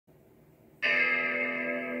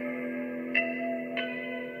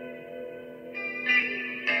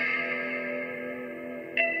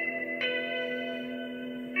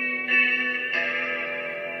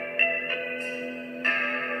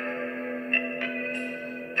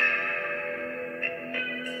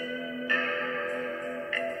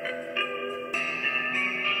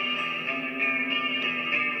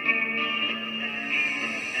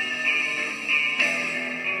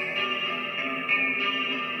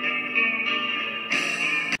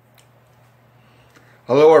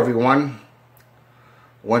Hello everyone.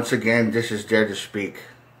 Once again, this is Dare to Speak.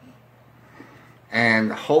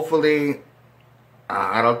 And hopefully,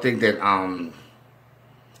 I don't think that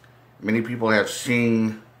many people have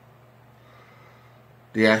seen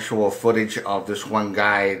the actual footage of this one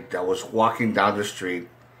guy that was walking down the street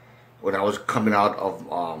when I was coming out of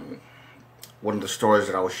one of the stores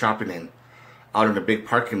that I was shopping in, out in the big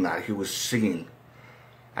parking lot. He was singing.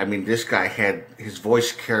 I mean, this guy had his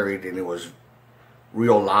voice carried, and it was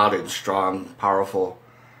real loud and strong, powerful.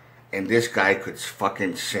 And this guy could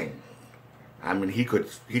fucking sing. I mean, he could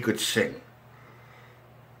sing.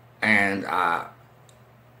 And I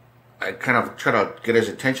kind of tried to get his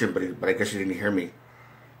attention, but I guess he didn't hear me.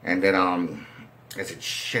 And then I said,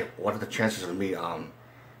 shit, what are the chances of me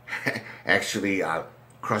actually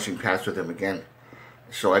crossing paths with him again?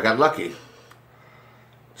 So I got lucky.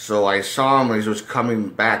 So I saw him when he was coming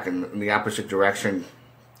back in the opposite direction,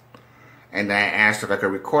 and I asked if I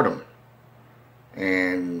could record him.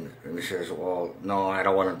 And he says, well, no, I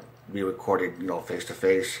don't want to be recorded, face to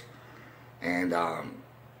face. And I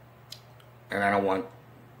don't want,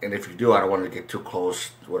 and if you do, I don't want to get too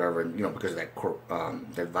close, whatever, because of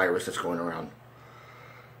that virus that's going around.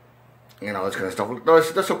 This kind of stuff. No,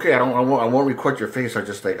 that's okay. I won't record your face.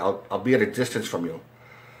 I'll be at a distance from you.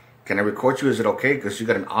 Can I record you? Is it okay? Because you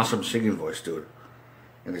got an awesome singing voice, dude.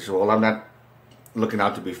 And they said, well, I'm not looking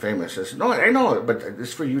out to be famous. I said, no, I know, but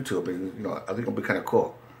it's for YouTube. And, I think it'll be kind of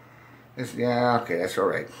cool. I said, yeah, okay, that's all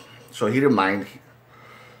right. So he didn't mind.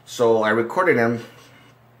 So I recorded him,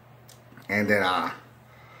 and then I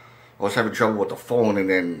was having trouble with the phone, and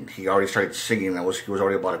then he already started singing. He was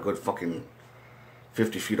already about a good fucking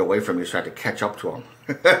 50 feet away from me, so I had to catch up to him.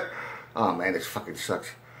 Oh man, this fucking sucks.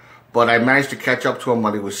 But I managed to catch up to him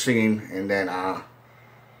while he was singing, and then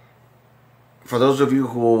for those of you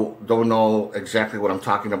who don't know exactly what I'm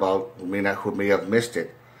talking about, who may have missed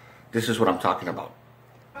it, this is what I'm talking about.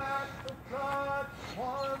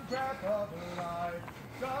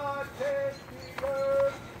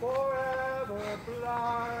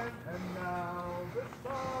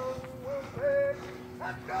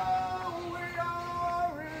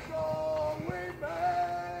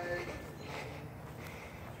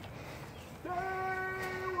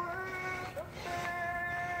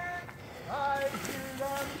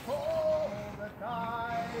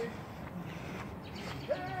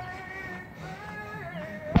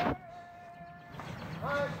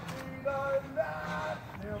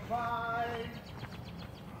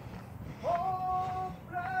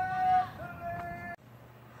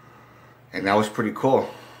 And that was pretty cool.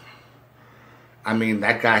 I mean,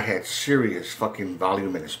 that guy had serious fucking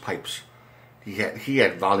volume in his pipes. He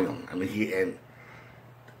had volume. I mean,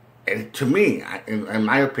 and to me, in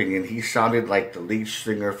my opinion, he sounded like the lead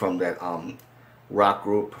singer from that rock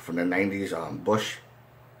group from the 90s, Bush.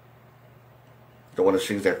 The one that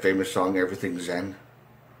sings that famous song, Everything Zen.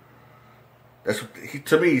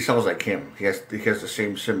 To me, he sounds like him. He has the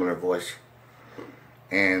same similar voice.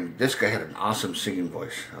 And this guy had an awesome singing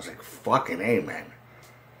voice. I was like, fucking A, man.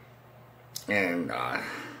 And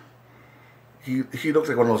he looked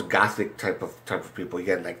like one of those gothic type of people. He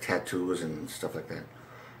had like tattoos and stuff like that.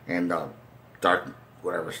 And the dark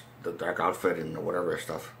outfit and whatever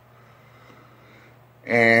stuff.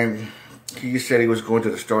 And he said he was going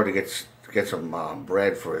to the store to get some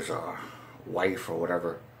bread for his wife or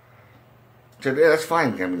whatever. I said, yeah, that's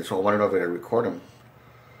fine. I mean, so I wanted to know if I could record him.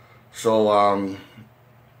 So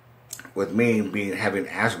with me having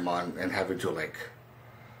asthma and having to like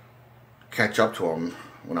catch up to him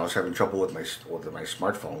when I was having trouble with my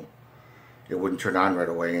smartphone, it wouldn't turn on right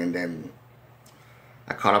away, and then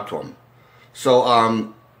I caught up to him.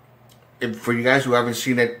 So for you guys who haven't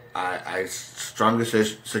seen it, I strongly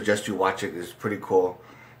suggest you watch it. It's pretty cool.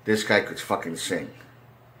 This guy could fucking sing.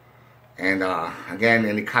 And again,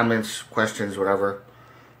 any comments, questions, whatever,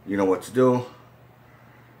 you know what to do.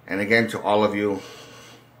 And again, to all of you,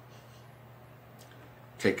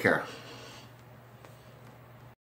 take care.